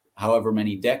however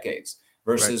many decades,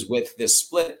 versus with this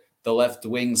split, the left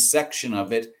wing section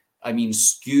of it,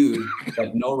 skewed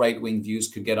that no right wing views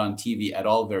could get on TV at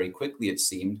all very quickly, it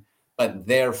seemed. But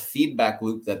their feedback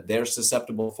loop that they're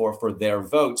susceptible for their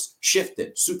votes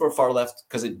shifted super far left,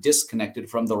 because it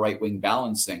disconnected from the right wing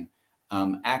balancing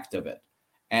act of it.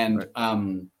 And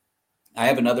I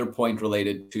have another point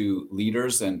related to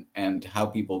leaders and how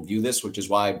people view this, which is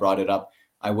why I brought it up.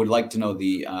 I would like to know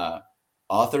the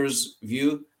author's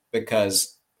view,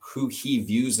 because who he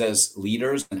views as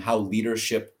leaders and how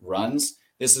leadership runs.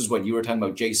 This is what you were talking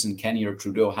about, Jason Kenney or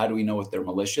Trudeau. How do we know if they're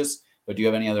malicious? But do you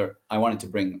have any other? I wanted to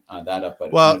bring that up.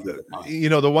 But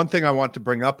the one thing I want to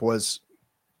bring up was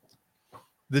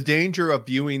the danger of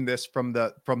viewing this from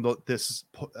this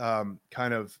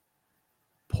kind of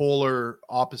polar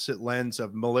opposite lens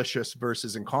of malicious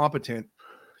versus incompetent,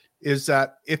 is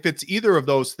that if it's either of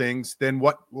those things, then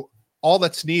all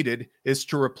that's needed is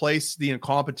to replace the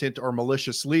incompetent or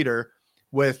malicious leader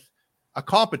with a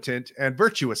competent and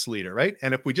virtuous leader, right?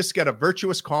 And if we just get a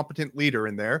virtuous, competent leader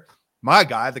in there,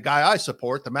 the guy I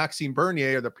support, the Maxime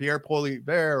Bernier or the Pierre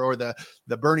Poilievre or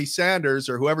the Bernie Sanders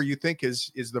or whoever you think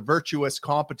is the virtuous,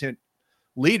 competent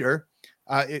leader,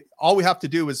 all we have to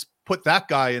do is put that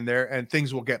guy in there and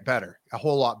things will get better, a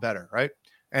whole lot better, right?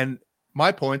 And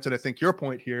my point, and I think your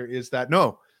point here, is that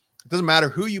no, it doesn't matter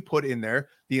who you put in there.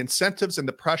 The incentives and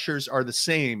the pressures are the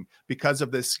same because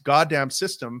of this goddamn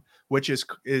system, which is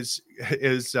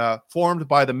formed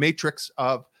by the matrix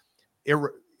of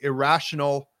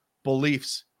irrational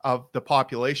beliefs of the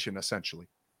population, essentially.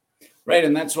 Right,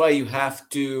 and that's why you have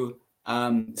to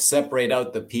separate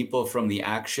out the people from the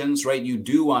actions, right? You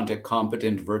do want a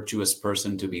competent, virtuous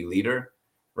person to be leader,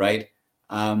 right?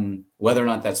 Whether or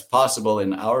not that's possible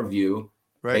in our view,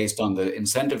 right, based on the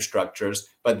incentive structures,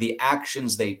 but the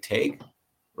actions they take,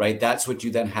 right? That's what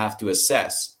you then have to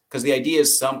assess. Because the idea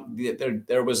is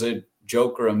there was a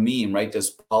joke or a meme, right?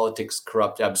 Does politics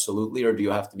corrupt absolutely, or do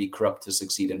you have to be corrupt to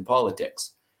succeed in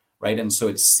politics, right? And so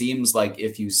it seems like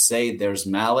if you say there's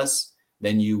malice,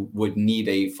 then you would need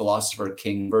a philosopher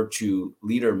king virtue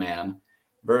leader man,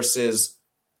 versus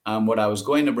what I was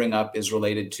going to bring up is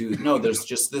related to, no, there's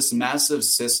just this massive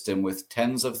system with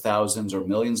tens of thousands or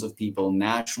millions of people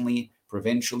nationally,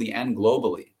 provincially, and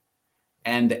globally.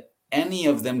 And any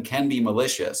of them can be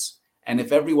malicious. And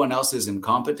if everyone else is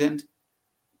incompetent,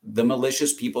 the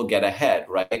malicious people get ahead,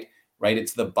 right? Right?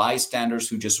 It's the bystanders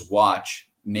who just watch,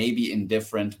 maybe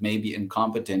indifferent, maybe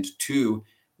incompetent, to,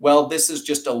 well, this is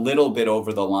just a little bit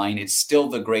over the line. It's still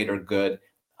the greater good.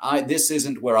 This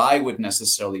isn't where I would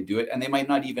necessarily do it. And they might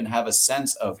not even have a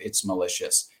sense of it's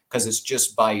malicious because it's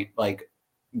just by like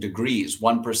degrees,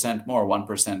 1% more,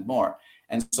 1% more.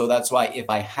 And so that's why if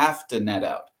I have to net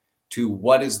out to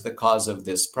what is the cause of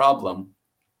this problem,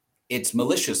 it's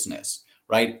maliciousness,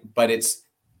 right? But it's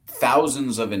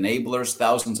thousands of enablers,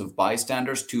 thousands of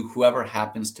bystanders to whoever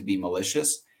happens to be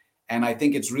malicious. And I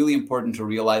think it's really important to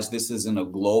realize this is in a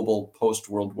global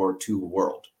post-World War II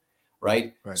world,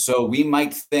 right? So we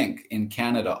might think in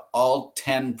Canada, all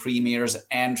 10 premiers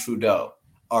and Trudeau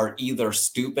are either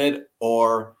stupid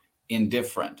or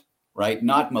indifferent, right?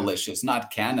 Not malicious,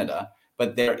 not Canada,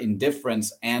 but their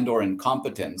indifference and or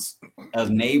incompetence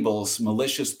enables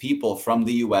malicious people from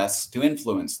the US to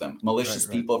influence them, malicious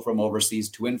people from overseas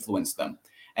to influence them.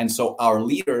 And so our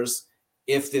leaders,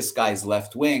 if this guy's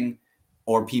left-wing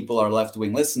or people are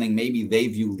left-wing listening, maybe they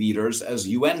view leaders as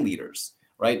UN leaders,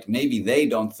 right? Maybe they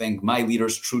don't think my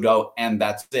leader's Trudeau and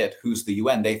that's it. Who's the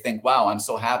UN? They think, wow, I'm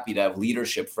so happy to have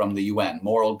leadership from the UN,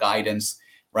 moral guidance,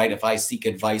 right? If I seek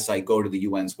advice, I go to the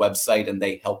UN's website and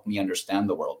they help me understand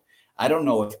the world. I don't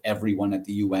know if everyone at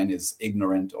the UN is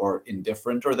ignorant or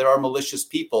indifferent, or there are malicious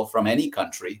people from any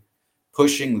country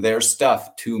pushing their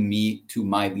stuff to me, to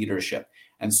my leadership.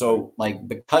 And so, like,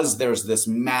 because there's this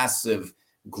massive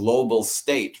global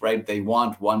state, right? They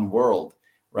want one world,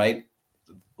 right?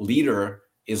 Leader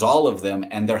is all of them,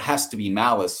 and there has to be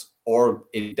malice, or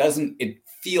it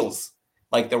feels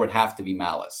like there would have to be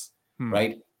malice,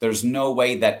 right? There's no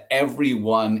way that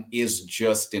everyone is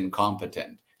just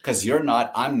incompetent. Because you're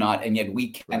not, I'm not, and yet we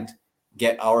can't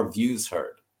get our views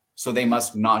heard. So they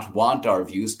must not want our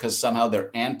views because somehow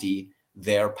they're anti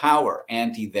their power,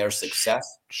 anti their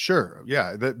success. Sure,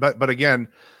 yeah, but again,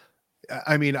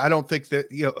 I mean, I don't think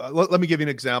that, you know. Let me give you an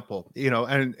example. You know,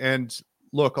 and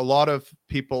look, a lot of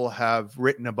people have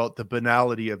written about the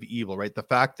banality of evil, right? The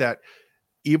fact that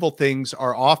evil things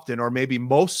are often, or maybe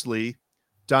mostly,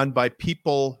 done by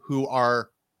people who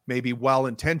are maybe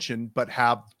well-intentioned but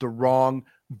have the wrong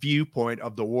viewpoint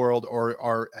of the world,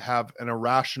 or have an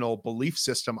irrational belief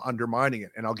system undermining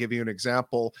it. And I'll give you an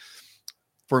example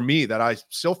for me that I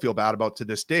still feel bad about to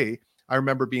this day. I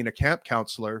remember being a camp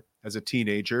counselor as a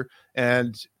teenager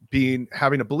and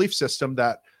having a belief system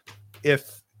that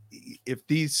if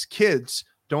these kids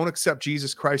don't accept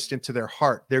Jesus Christ into their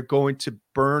heart, they're going to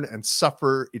burn and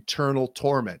suffer eternal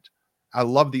torment. I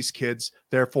love these kids,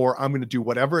 therefore I'm going to do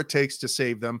whatever it takes to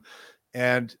save them.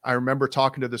 And I remember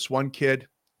talking to this one kid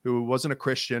who wasn't a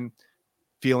Christian,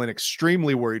 feeling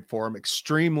extremely worried for him,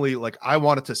 extremely like I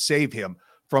wanted to save him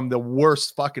from the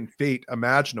worst fucking fate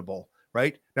imaginable,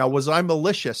 right? Now, was I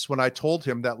malicious when I told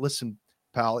him that, listen,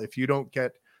 pal, if you don't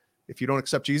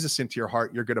accept Jesus into your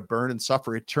heart, you're going to burn and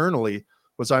suffer eternally?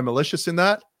 Was I malicious in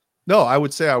that? No, I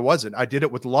would say I wasn't. I did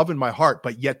it with love in my heart,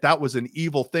 but yet that was an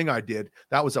evil thing I did.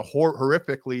 That was a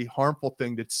horrifically harmful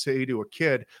thing to say to a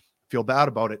kid. Feel bad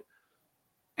about it.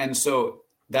 And so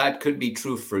that could be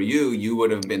true for you. You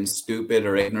would have been stupid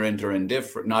or ignorant or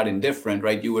indifferent, not indifferent,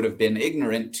 right? You would have been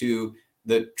ignorant to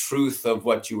the truth of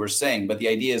what you were saying. But the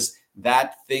idea is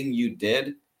that thing you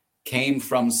did came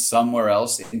from somewhere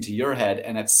else into your head.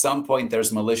 And at some point,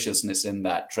 there's maliciousness in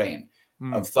that train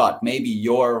of thought. Maybe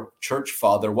your church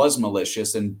father was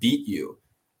malicious and beat you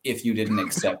if you didn't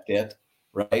accept it,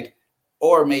 right?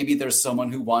 Or maybe there's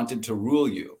someone who wanted to rule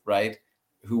you, right?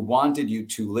 Who wanted you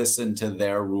to listen to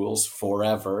their rules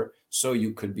forever so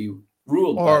you could be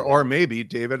ruled by them. Or maybe,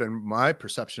 David, and my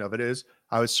perception of it is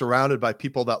I was surrounded by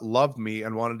people that loved me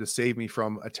and wanted to save me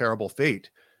from a terrible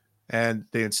fate. And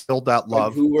they instilled that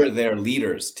love. But who were their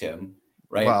leaders, Tim?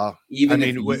 Right? Well, Even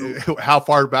I mean, how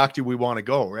far back do we want to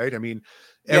go, right? I mean,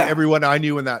 everyone I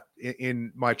knew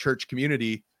in my church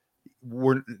community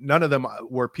none of them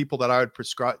were people that I would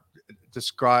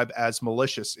describe as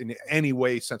malicious in any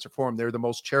way, sense, or form. They're the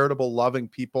most charitable, loving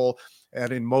people,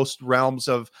 and in most realms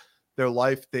of their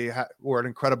life, they were an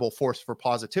incredible force for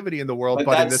positivity in the world.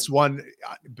 But in this one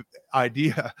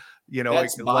idea,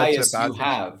 that's bias you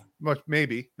have.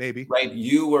 Maybe. Right.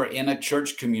 You were in a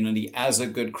church community as a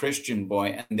good Christian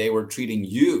boy, and they were treating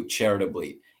you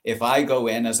charitably. If I go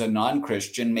in as a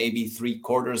non-Christian, maybe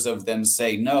 3/4 of them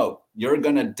say, no, you're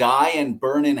going to die and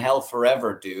burn in hell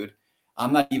forever, dude.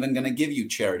 I'm not even going to give you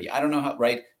charity. I don't know how,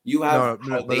 right? You have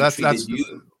how they treated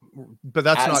you. But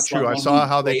that's not true. I saw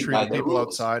how they treated people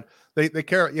outside. They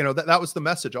care, that was the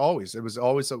message always. It was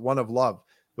always one of love.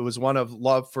 It was one of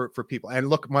love for people. And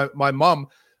look, my mom,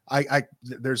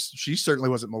 she certainly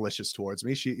wasn't malicious towards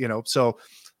me. She, so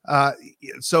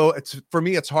it's, for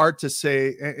me, it's hard to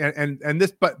say, and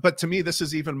this, but to me, this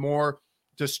is even more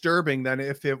disturbing than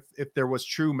if there was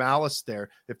true malice there,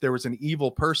 if there was an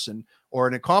evil person or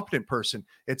an incompetent person.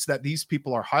 It's that these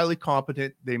people are highly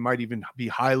competent. They might even be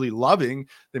highly loving.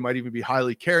 They might even be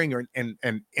highly caring and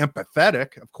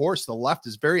empathetic. Of course, the left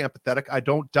is very empathetic. I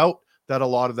don't doubt that a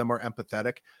lot of them are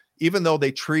empathetic, even though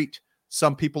they treat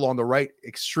some people on the right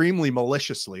extremely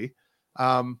maliciously.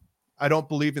 I don't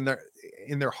believe in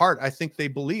their heart. I think they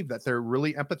believe that they're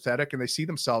really empathetic and they see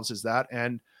themselves as that.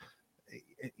 And,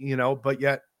 but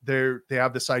yet they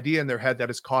have this idea in their head that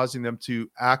is causing them to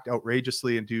act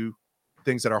outrageously and do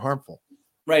things that are harmful.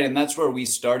 Right. And that's where we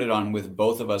started on with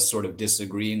both of us sort of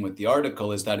disagreeing with the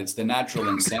article, is that it's the natural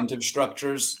incentive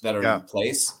structures that are in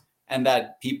place, and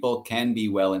that people can be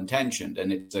well-intentioned.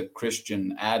 And it's a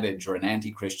Christian adage or an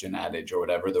anti-Christian adage or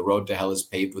whatever. The road to hell is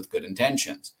paved with good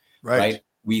intentions. Right.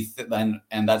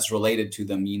 And that's related to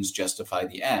the means justify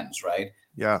the ends. Right.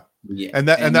 Yeah. And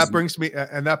that brings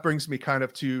me kind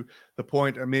of to the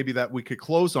point, maybe that we could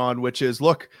close on, which is,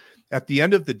 look, at the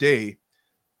end of the day,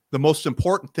 the most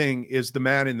important thing is the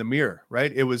man in the mirror,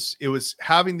 right? It was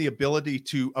having the ability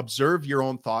to observe your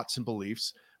own thoughts and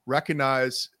beliefs,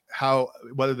 recognize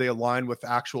whether they align with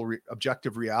actual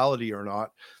objective reality or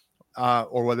not,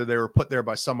 or whether they were put there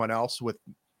by someone else with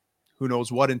who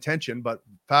knows what intention. But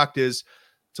fact is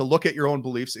to look at your own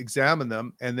beliefs, examine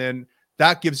them, and then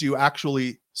that gives you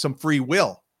actually some free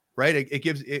will, right?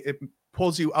 It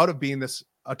pulls you out of being this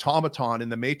automaton in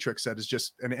the matrix that is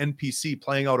just an NPC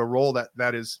playing out a role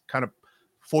that is kind of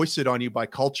foisted on you by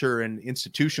culture and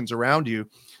institutions around you,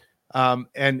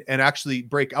 and actually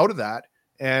break out of that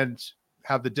and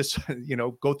have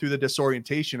go through the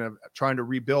disorientation of trying to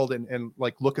rebuild and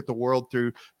like look at the world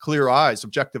through clear eyes,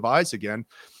 objective eyes again,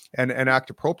 and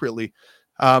act appropriately.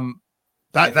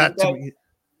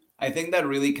 I think that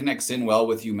really connects in well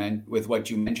with what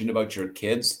you mentioned about your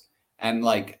kids, and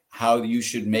like how you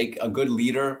should make a good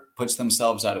leader puts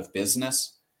themselves out of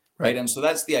business. Right. And so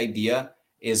that's the idea,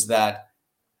 is that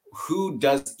who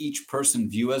does each person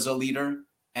view as a leader,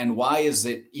 and why is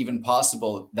it even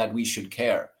possible that we should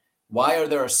care? Why are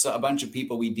there a bunch of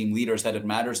people we deem leaders that it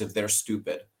matters if they're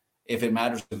stupid, if it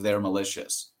matters if they're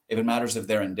malicious, if it matters if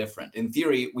they're indifferent? In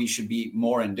theory, we should be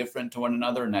more indifferent to one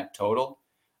another, net total.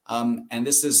 And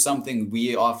this is something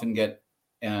we often get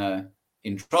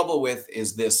in trouble with,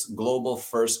 is this global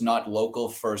first, not local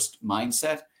first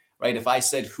mindset, right? If I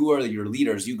said, who are your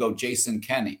leaders? You go Jason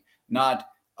Kenney, not,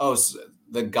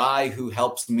 the guy who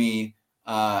helps me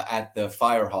at the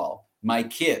fire hall, my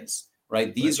kids,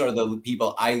 right? These are the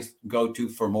people I go to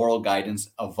for moral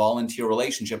guidance, a volunteer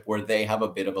relationship where they have a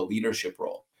bit of a leadership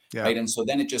role, right? And so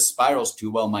then it just spirals to,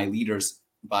 well, my leaders,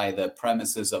 by the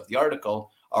premises of the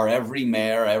article, are every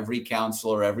mayor, every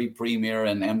councillor, every premier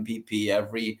and MPP,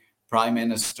 every prime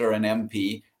minister and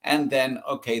MP, and then,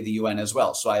 the UN as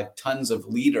well. So I have tons of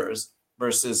leaders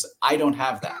versus I don't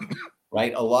have that,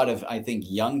 right? A lot of, I think,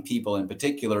 young people in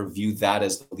particular view that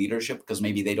as leadership because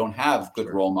maybe they don't have good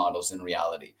role models in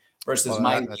reality, versus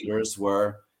my leaders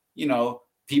were,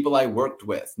 people I worked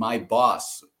with, my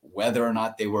boss, whether or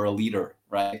not they were a leader,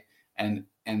 right? And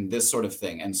this sort of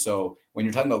thing. And so when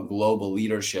you're talking about global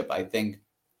leadership, I think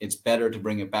it's better to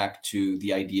bring it back to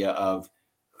the idea of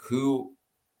who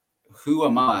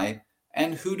am I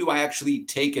and who do I actually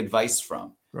take advice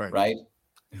from, right?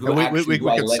 Who we do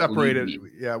I could let separate lead it. me?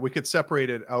 Yeah, we could separate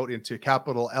it out into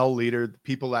capital L leader,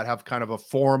 people that have kind of a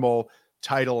formal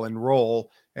title and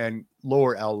role, and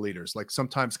lower L leaders. Like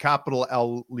sometimes capital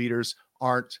L leaders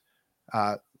aren't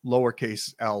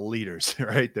lowercase L leaders,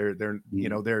 right? They're you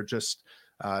know, they're just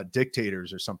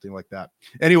dictators or something like that.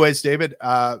 Anyways, David,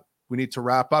 we need to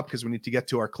wrap up because we need to get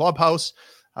to our clubhouse.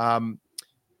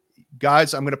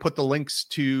 Guys, I'm going to put the links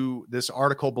to this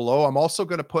article below. I'm also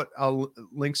going to put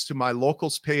links to my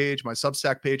locals page, my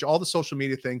Substack page, all the social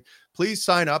media thing. Please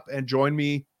sign up and join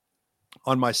me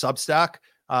on my Substack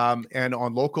and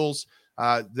on locals.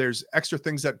 There's extra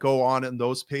things that go on in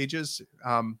those pages.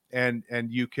 And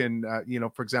you can, you know,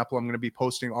 for example, I'm going to be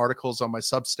posting articles on my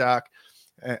Substack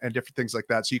and different things like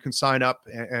that. So you can sign up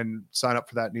and sign up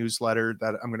for that newsletter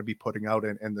that I'm going to be putting out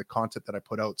and the content that I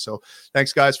put out. So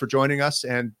thanks guys for joining us.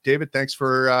 And David, thanks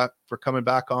for coming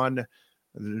back on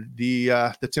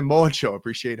the Tim Moen Show.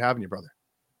 Appreciate having you, brother.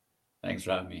 Thanks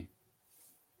for having me.